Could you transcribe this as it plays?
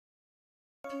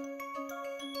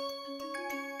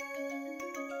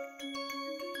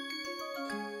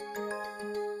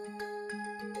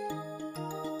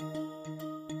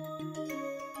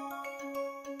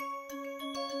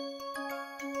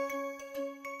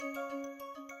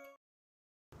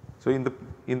So, in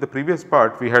the previous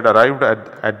part we had arrived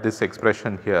at this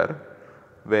expression here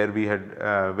where we had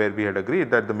agreed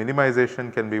that the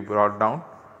minimization can be brought down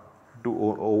to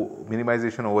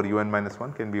minimization over un minus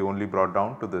 1 can be only brought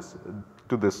down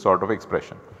to this sort of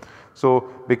expression.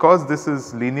 So, because this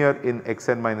is linear in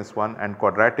xn minus 1 and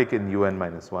quadratic in un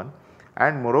minus 1,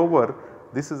 and moreover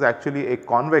this is actually a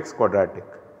convex quadratic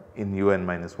in un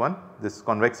minus 1. This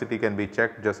convexity can be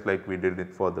checked just like we did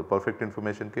it for the perfect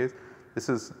information case.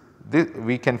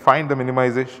 We can find the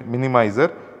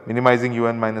minimizer minimizing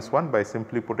un minus 1 by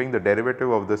simply putting the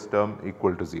derivative of this term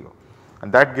equal to 0, and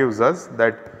that gives us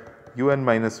that un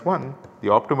minus 1, the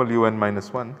optimal un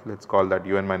minus 1, let us call that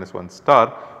un minus 1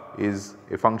 star, is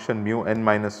a function mu n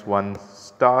minus 1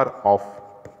 star of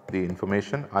the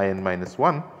information I n minus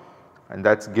 1, and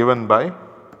that is given by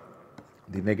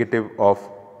the negative of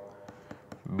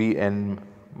b n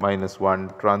minus 1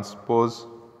 transpose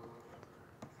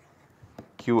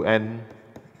q n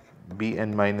b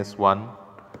n minus 1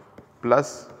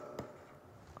 plus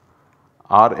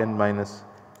r n minus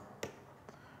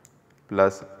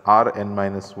plus r n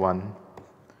minus 1,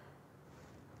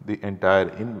 the entire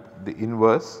the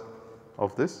inverse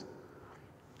of this,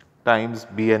 times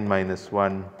b n minus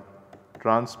 1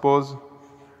 transpose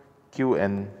q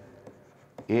n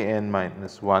a n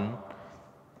minus 1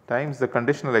 times the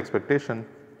conditional expectation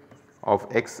of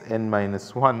x n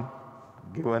minus 1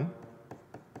 given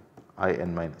I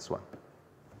n minus 1,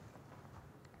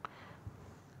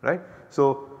 right.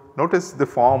 So, notice the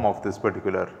form of this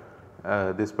particular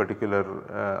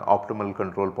optimal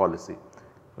control policy.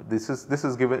 This is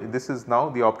now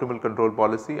the optimal control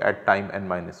policy at time n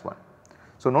minus 1.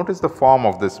 So, notice the form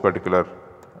of this particular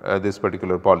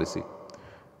policy.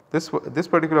 This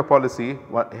particular policy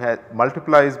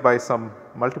multiplies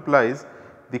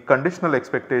the conditional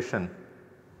expectation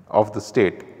of the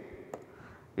state.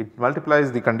 It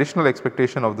multiplies the conditional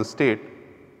expectation of the state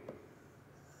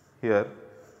here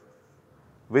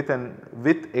with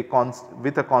a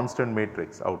constant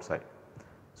matrix outside.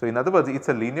 So, in other words, it is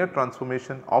a linear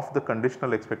transformation of the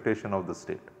conditional expectation of the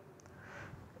state.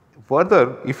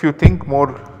 Further, if you think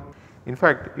more, in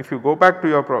fact, if you go back to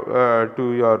your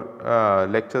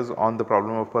lectures on the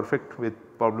problem of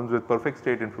problems with perfect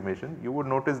state information, you would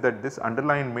notice that this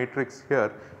underlying matrix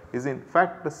here is in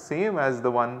fact the same as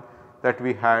the one that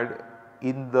we had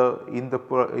in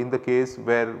the case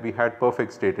where we had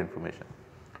perfect state information.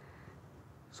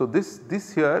 So, this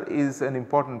here is an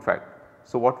important fact.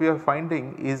 So, what we are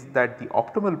finding is that the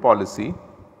optimal policy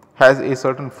has a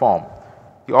certain form.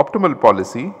 The optimal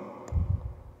policy,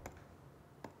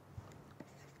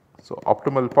 so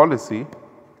optimal policy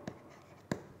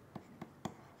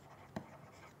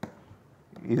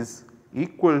is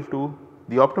equal to,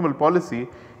 the optimal policy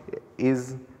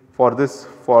is for the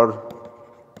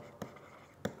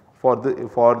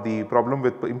problem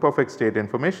with imperfect state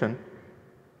information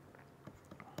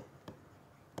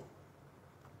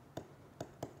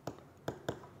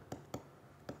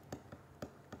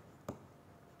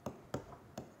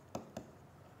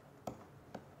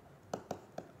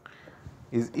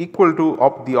is equal to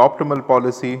the optimal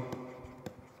policy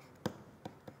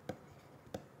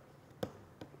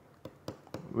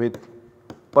with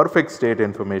perfect state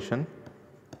information,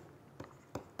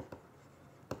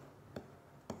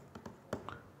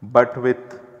 but with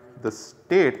the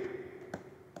state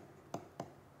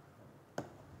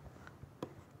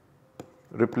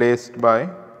replaced by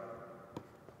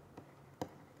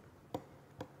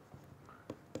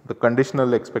the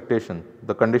conditional expectation,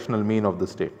 the conditional mean of the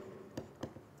state,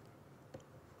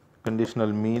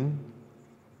 conditional mean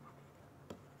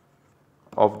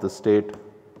of the state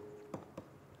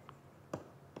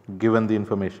given the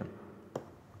information.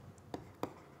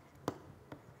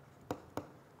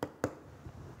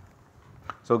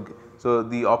 So,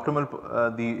 the optimal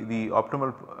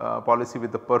policy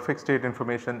with the perfect state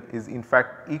information is in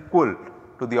fact equal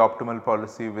to the optimal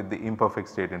policy with the imperfect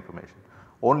state information.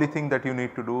 Only thing that you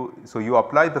need to do, so you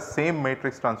apply the same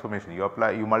matrix transformation,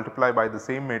 you multiply by the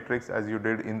same matrix as you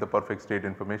did in the perfect state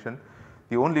information.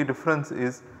 The only difference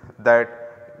is that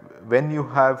when you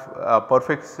have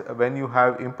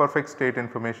imperfect state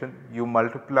information, you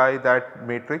multiply that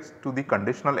matrix to the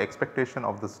conditional expectation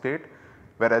of the state,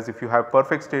 whereas if you have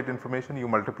perfect state information, you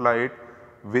multiply it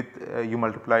with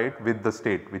the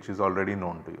state which is already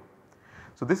known to you.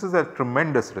 So, this is a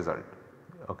tremendous result.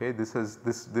 Okay, this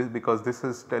because this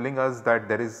is telling us that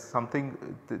there is something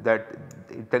that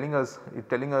telling us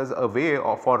a way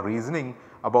for reasoning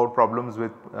about problems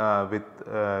with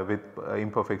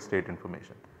imperfect state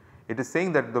information. It is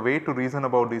saying that the way to reason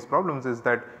about these problems is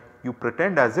that you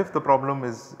pretend as if the problem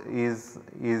is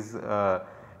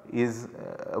is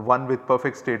one with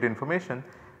perfect state information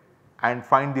and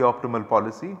find the optimal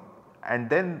policy, and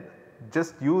then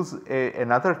just use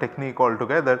another technique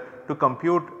altogether to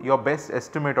compute your best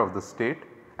estimate of the state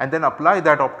and then apply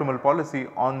that optimal policy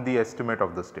on the estimate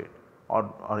of the state,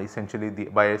 or essentially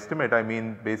by estimate I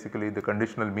mean basically the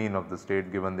conditional mean of the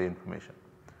state given the information.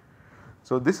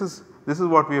 So, this is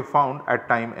what we have found at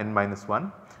time n minus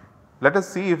 1. Let us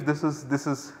see if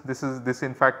this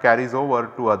in fact carries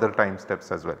over to other time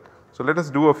steps as well. So, let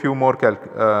us do a few more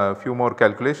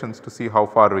calculations to see how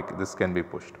far this can be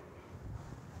pushed.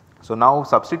 So, now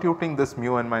substituting this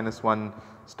mu n minus 1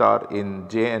 star in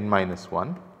j n minus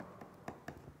 1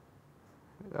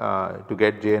 to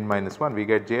get j n minus 1, we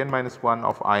get j n minus 1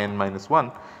 of I n minus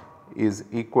 1 is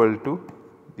equal to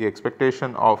the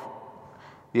expectation of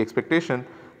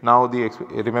now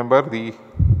remember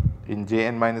in j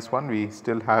n minus 1 we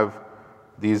still have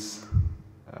these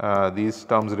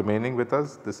terms remaining with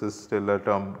us. This is still a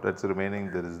term that is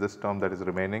remaining, there is this term that is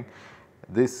remaining.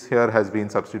 This here has been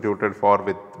substituted for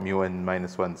with mu n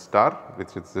minus 1 star,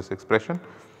 which is this expression.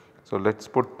 So, let us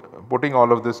putting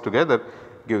all of this together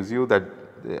gives you that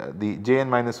the j n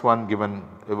minus 1 given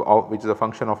which is a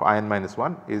function of I n minus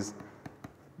 1 is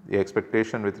the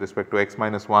expectation with respect to x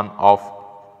minus 1 of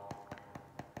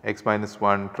x minus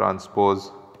 1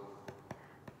 transpose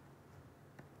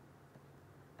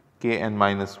k n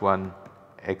minus 1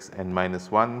 x n minus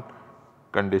 1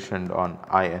 conditioned on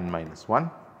I n minus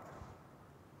 1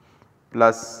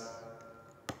 plus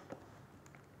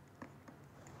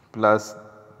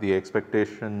the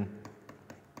expectation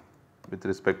with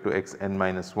respect to x n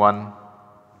minus 1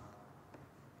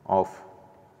 of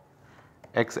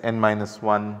x n minus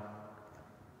 1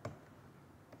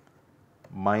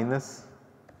 minus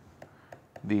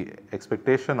the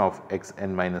expectation of x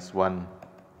n minus 1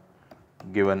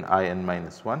 given I n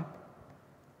minus 1.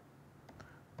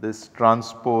 This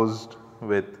transposed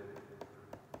with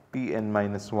p n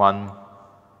minus 1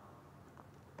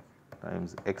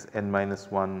 times x n minus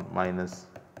 1 minus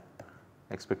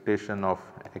expectation of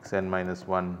x n minus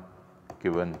 1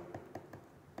 given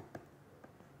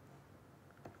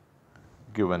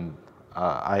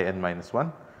I n minus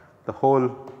 1, the whole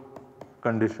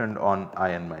conditioned on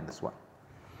I n minus 1.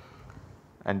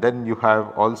 And then you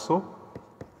have also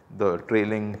the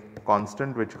trailing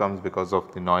constant which comes because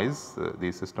of the noise,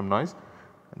 the system noise,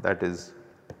 that is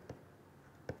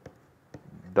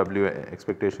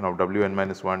expectation of w n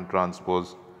minus 1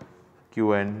 transpose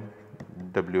q n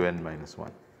w n minus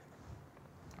 1.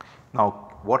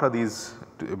 Now, what are these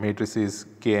matrices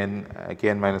k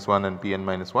n minus 1 and p n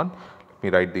minus 1? Let me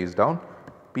write these down.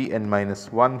 P n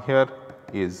minus 1 here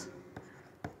is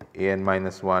a n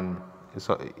minus 1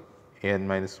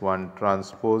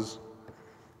 transpose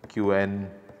q n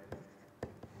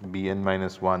b n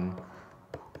minus 1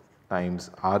 times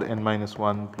r n minus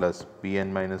 1 plus p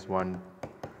n minus 1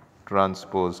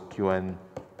 transpose q n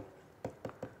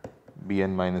b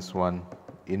n minus 1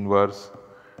 inverse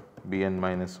b n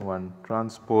minus 1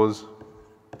 transpose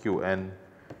q n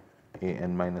a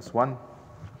n minus 1,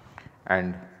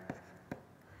 and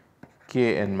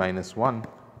k n minus 1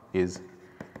 is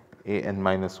a n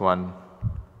minus 1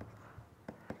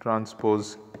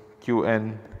 transpose q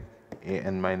n a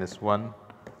n minus 1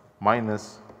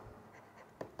 minus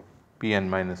p n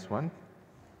minus 1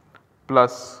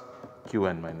 plus q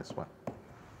n minus 1.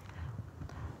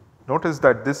 Notice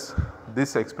that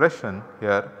this expression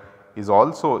here is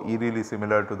also eerily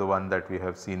similar to the one that we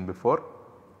have seen before.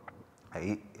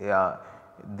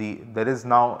 There is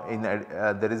now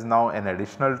an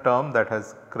additional term that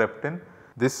has crept in.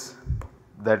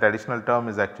 That additional term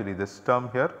is actually this term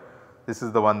here. This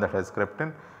is the one that has crept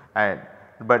in,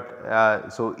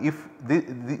 so if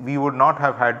we would not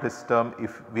have had this term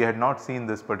if we had not seen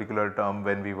this particular term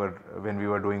when we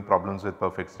were doing problems with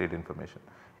perfect state information.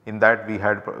 In that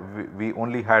we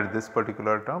only had this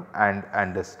particular term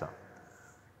and this term.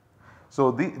 So,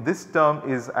 this term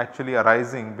is actually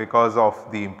arising because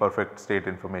of the imperfect state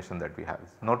information that we have.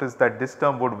 Notice that this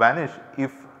term would vanish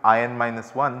if I n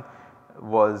minus 1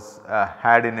 was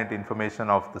had in it information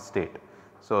of the state.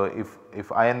 So,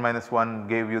 if I n minus 1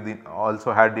 gave you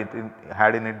also had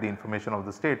in it the information of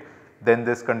the state, then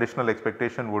this conditional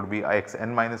expectation would be x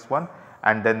n minus 1,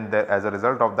 and then as a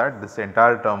result of that this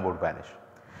entire term would vanish.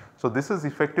 So, this is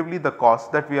effectively the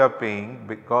cost that we are paying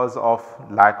because of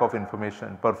lack of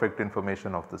information, perfect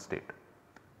information of the state.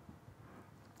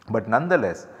 But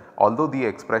nonetheless, although the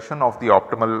expression of the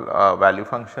optimal value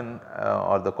function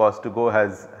or the cost to go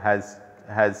has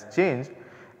changed,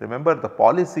 remember the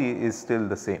policy is still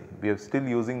the same. We are still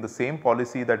using the same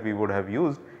policy that we would have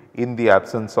used in the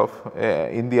absence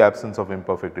of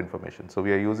imperfect information. So,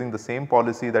 we are using the same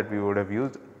policy that we would have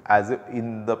used as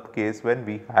in the case when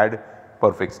we had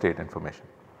perfect state information.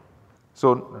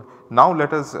 So, now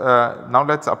let us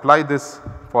apply this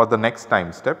for the next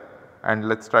time step, and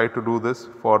let us try to do this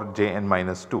for Jn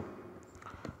minus 2.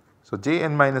 So,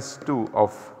 Jn minus 2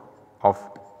 of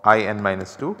In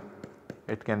minus 2,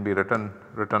 it can be written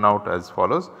out as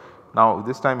follows. Now,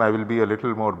 this time I will be a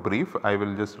little more brief. I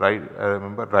will just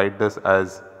write this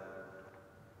as,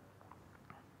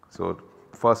 so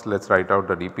first let us write out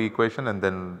the dp equation and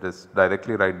then just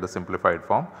directly write the simplified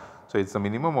form. So, it is the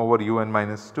minimum over Un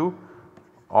minus 2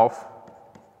 of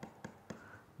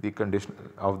the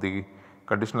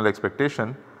conditional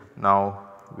expectation now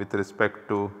with respect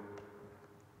to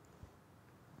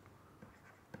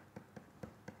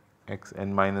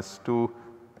xn minus 2,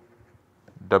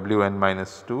 wn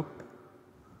minus 2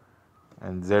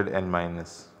 and zn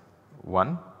minus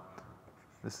 1.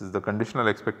 This is the conditional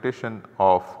expectation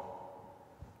of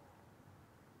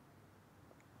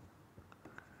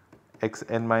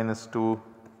xn minus 2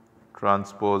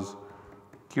 transpose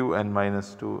qn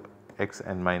minus 2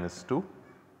 xn minus 2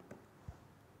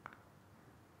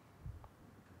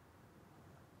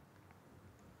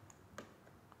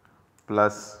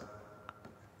 plus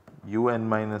un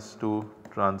minus 2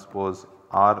 transpose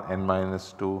rn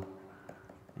minus 2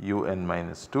 un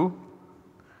minus 2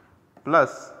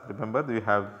 plus, remember we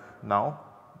have now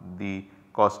the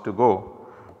cost to go,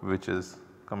 which is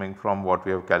coming from what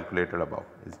we have calculated above,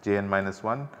 is Jn minus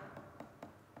 1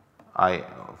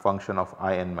 function of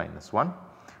In minus 1,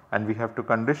 and we have to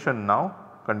condition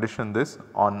this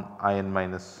on In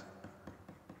minus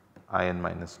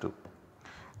 2.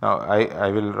 Now,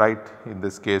 I will write in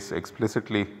this case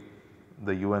explicitly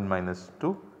the un minus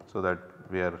 2, so that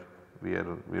we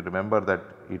remember that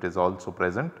it is also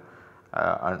present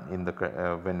in the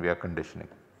when we are conditioning,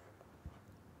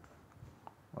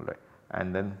 alright,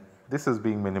 and then this is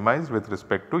being minimized with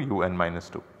respect to un minus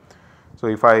 2. So,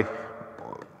 if I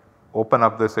open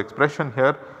up this expression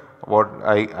here, what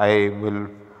I will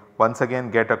once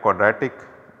again get a quadratic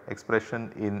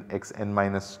expression in xn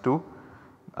minus 2.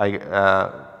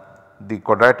 The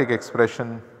quadratic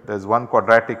expression, there is one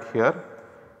quadratic here,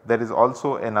 there is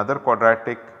also another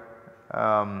quadratic.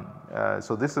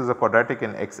 So, this is a quadratic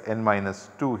in xn minus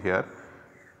 2 here,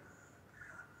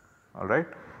 alright.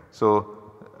 So,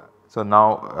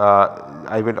 now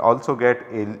I will also get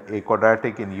a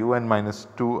quadratic in un minus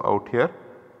 2 out here.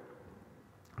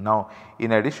 Now,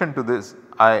 in addition to this,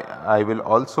 I will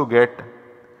also get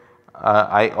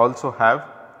I also have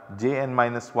Jn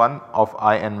minus 1 of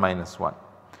In minus 1.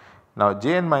 Now,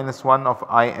 Jn minus 1 of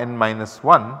In minus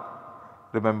 1,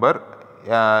 remember,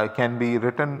 can be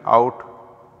written out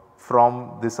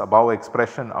from this above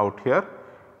expression out here,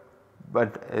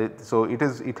 but so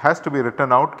it has to be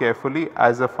written out carefully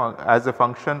as a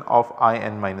function of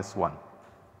In minus 1.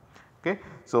 Okay.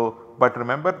 So, but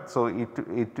remember, so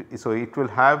it will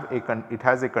have it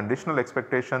has a conditional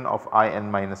expectation of In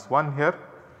minus 1 here,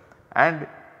 and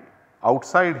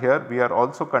outside here we are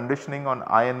also conditioning on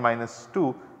In minus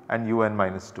 2 and un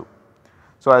minus 2.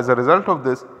 So, as a result of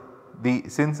this,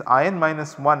 since In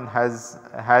minus 1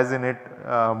 has in it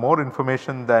more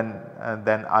information than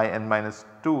In minus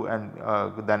 2 and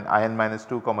than In minus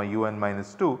 2 comma un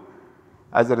minus 2,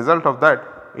 as a result of that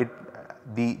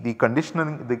the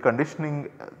conditioning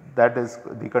that is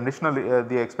the conditional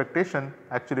the expectation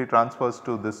actually transfers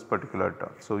to this particular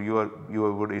term. So, you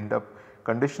would end up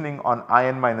conditioning on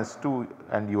In minus 2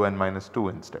 and un minus 2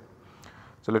 instead.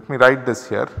 So, let me write this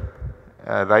here,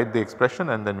 write the expression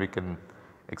and then we can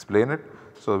explain it.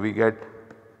 So, we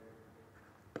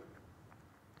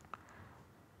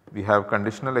have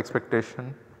conditional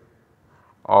expectation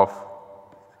of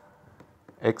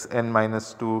xn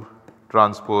minus 2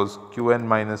 transpose qn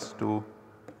minus 2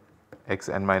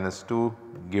 xn minus 2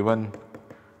 given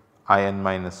In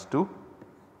minus 2.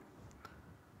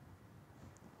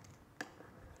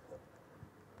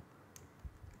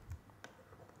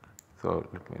 So,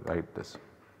 let me write this,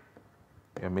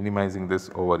 we are minimizing this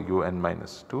over un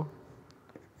minus 2.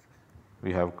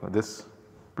 We have this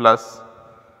plus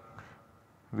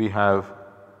we have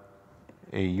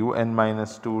a un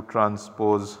minus 2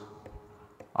 transpose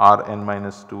Rn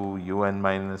minus 2 un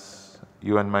minus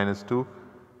 2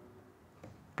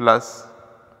 plus,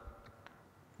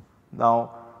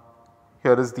 now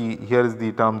here is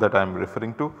the term that I am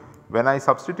referring to. When I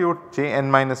substitute Jn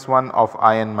minus 1 of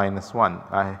In minus 1,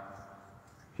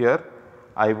 here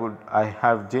I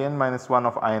have Jn minus 1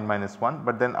 of In minus 1,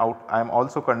 but then I am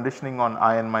also conditioning on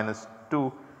In minus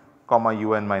 2 comma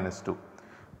un minus 2.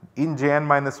 In Jn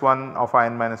minus 1 of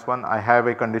In minus 1 I have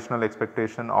a conditional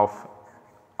expectation of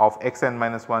xn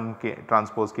minus 1 k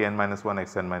transpose kn minus 1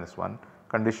 xn minus 1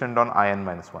 conditioned on In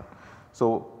minus 1.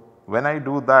 So, when I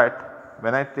do that,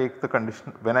 when I take the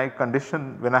condition, when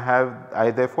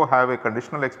I therefore have a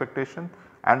conditional expectation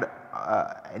and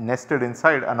nested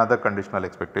inside another conditional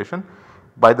expectation.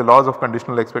 By the laws of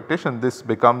conditional expectation, this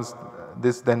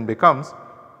then becomes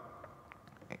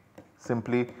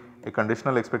simply a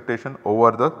conditional expectation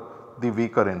over the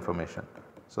weaker information.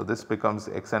 So, this becomes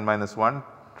xn minus 1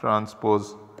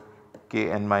 transpose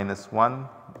kn minus 1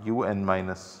 un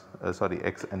minus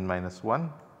xn minus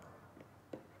 1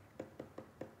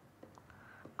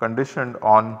 conditioned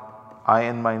on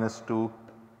In minus 2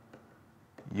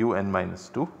 un minus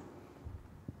 2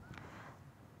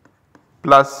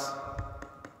 plus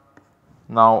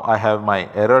now I have my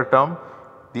error term.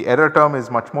 The error term is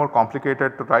much more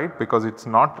complicated to write because it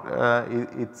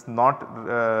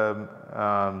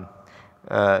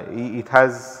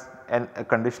has a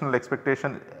conditional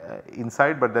expectation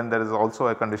inside, but then there is also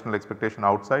a conditional expectation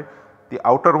outside. The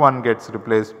outer one gets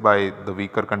replaced by the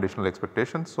weaker conditional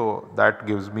expectation. So, that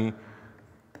gives me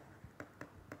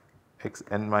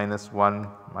xn minus 1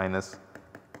 minus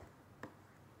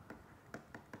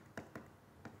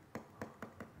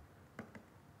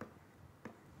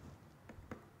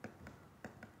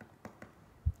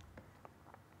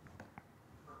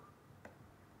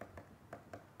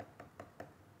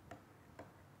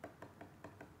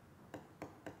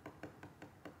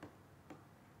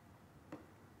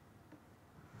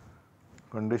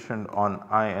conditioned on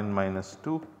In minus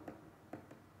 2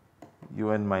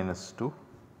 un minus 2,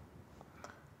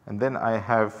 and then I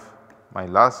have my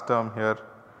last term here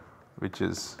which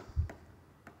is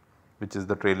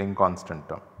the trailing constant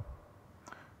term.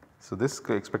 So, this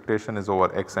expectation is over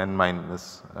xn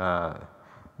minus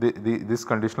this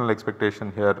conditional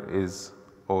expectation here is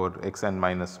over xn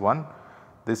minus 1,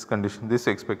 this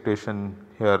expectation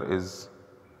here is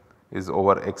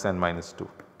over xn minus 2.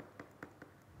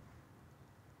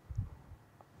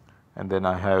 And then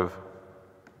I have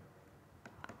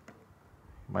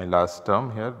my last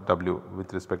term here w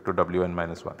with respect to wn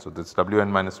minus 1. So, this wn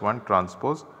minus 1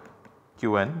 transpose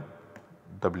qn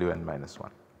wn minus 1.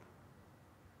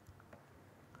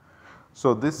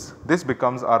 So, this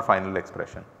becomes our final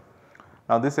expression.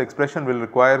 Now, this expression will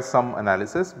require some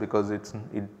analysis because it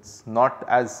is not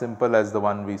as simple as the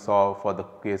one we saw for the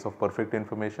case of perfect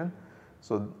information.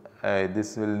 So,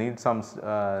 this will need some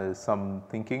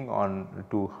thinking on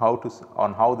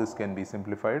how this can be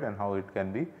simplified and how it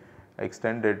can be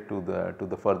extended to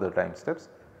the further time steps.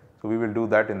 So, we will do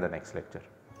that in the next lecture.